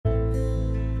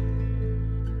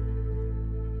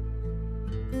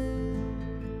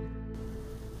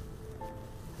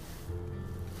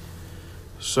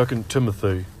2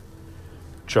 Timothy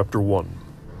chapter 1.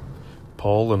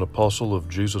 Paul, an apostle of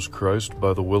Jesus Christ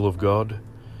by the will of God,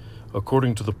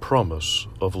 according to the promise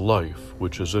of life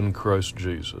which is in Christ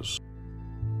Jesus.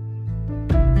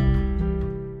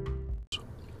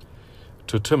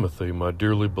 To Timothy, my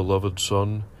dearly beloved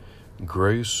son,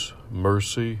 grace,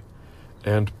 mercy,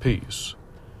 and peace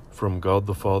from God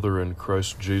the Father and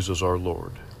Christ Jesus our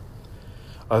Lord.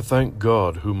 I thank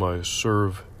God, whom I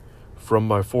serve from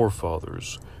my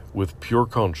forefathers with pure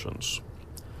conscience,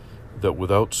 that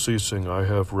without ceasing I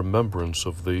have remembrance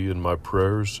of thee in my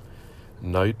prayers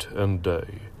night and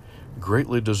day,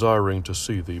 greatly desiring to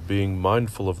see thee, being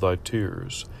mindful of thy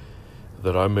tears,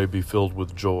 that I may be filled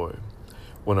with joy,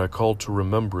 when I call to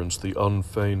remembrance the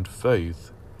unfeigned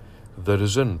faith that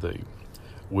is in thee,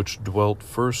 which dwelt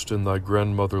first in thy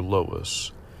grandmother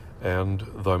Lois, and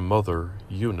thy mother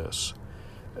Eunice,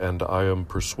 and I am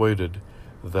persuaded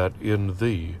that in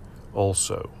thee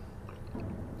also.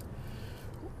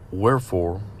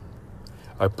 Wherefore,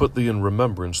 I put thee in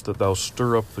remembrance that thou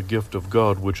stir up the gift of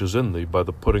God which is in thee by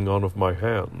the putting on of my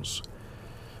hands.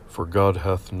 For God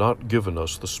hath not given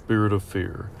us the spirit of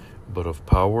fear, but of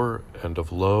power and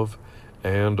of love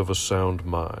and of a sound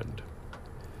mind.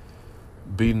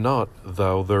 Be not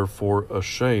thou therefore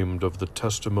ashamed of the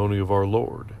testimony of our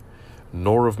Lord,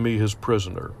 nor of me his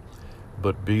prisoner,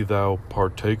 but be thou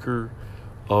partaker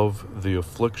of the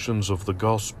afflictions of the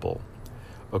gospel,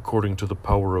 according to the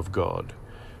power of God,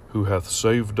 who hath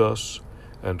saved us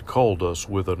and called us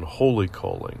with an holy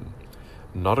calling,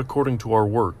 not according to our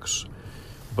works,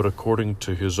 but according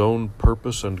to his own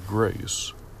purpose and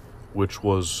grace, which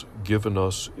was given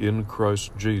us in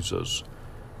Christ Jesus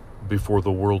before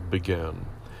the world began,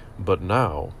 but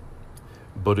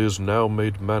is now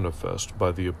made manifest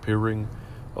by the appearing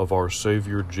of our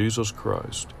Savior Jesus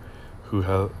Christ,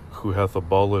 who hath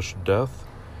abolished death,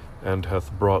 and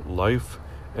hath brought life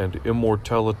and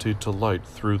immortality to light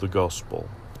through the gospel,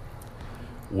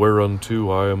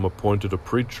 whereunto I am appointed a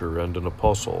preacher and an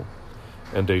apostle,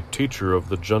 and a teacher of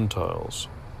the Gentiles.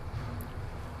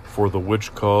 For the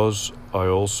which cause I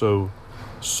also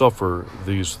suffer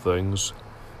these things,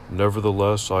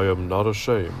 nevertheless I am not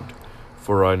ashamed,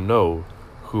 for I know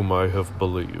whom I have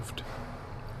believed,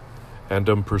 and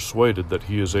am persuaded that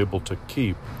he is able to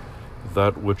keep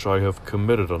that which I have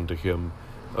committed unto him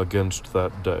against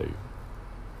that day.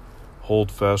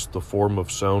 Hold fast the form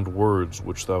of sound words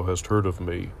which thou hast heard of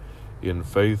me, in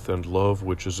faith and love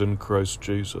which is in Christ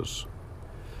Jesus.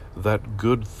 That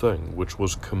good thing which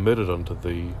was committed unto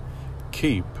thee,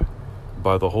 keep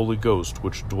by the Holy Ghost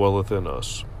which dwelleth in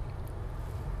us.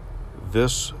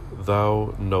 This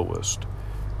thou knowest,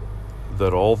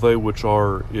 that all they which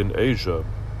are in Asia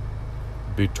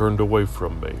be turned away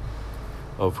from me,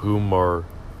 of whom are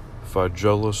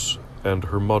Phygellus and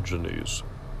Hermogenes.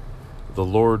 The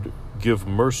Lord give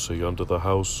mercy unto the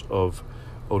house of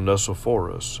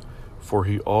Onesiphorus, for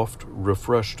he oft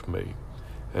refreshed me,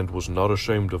 and was not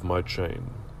ashamed of my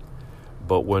chain.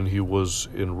 But when he was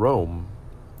in Rome,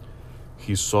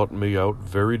 he sought me out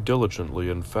very diligently,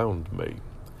 and found me.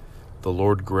 The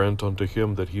Lord grant unto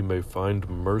him that he may find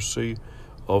mercy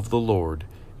of the Lord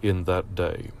in that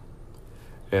day.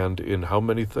 And in how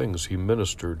many things he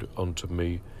ministered unto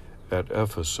me at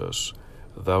Ephesus,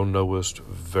 thou knowest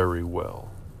very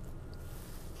well.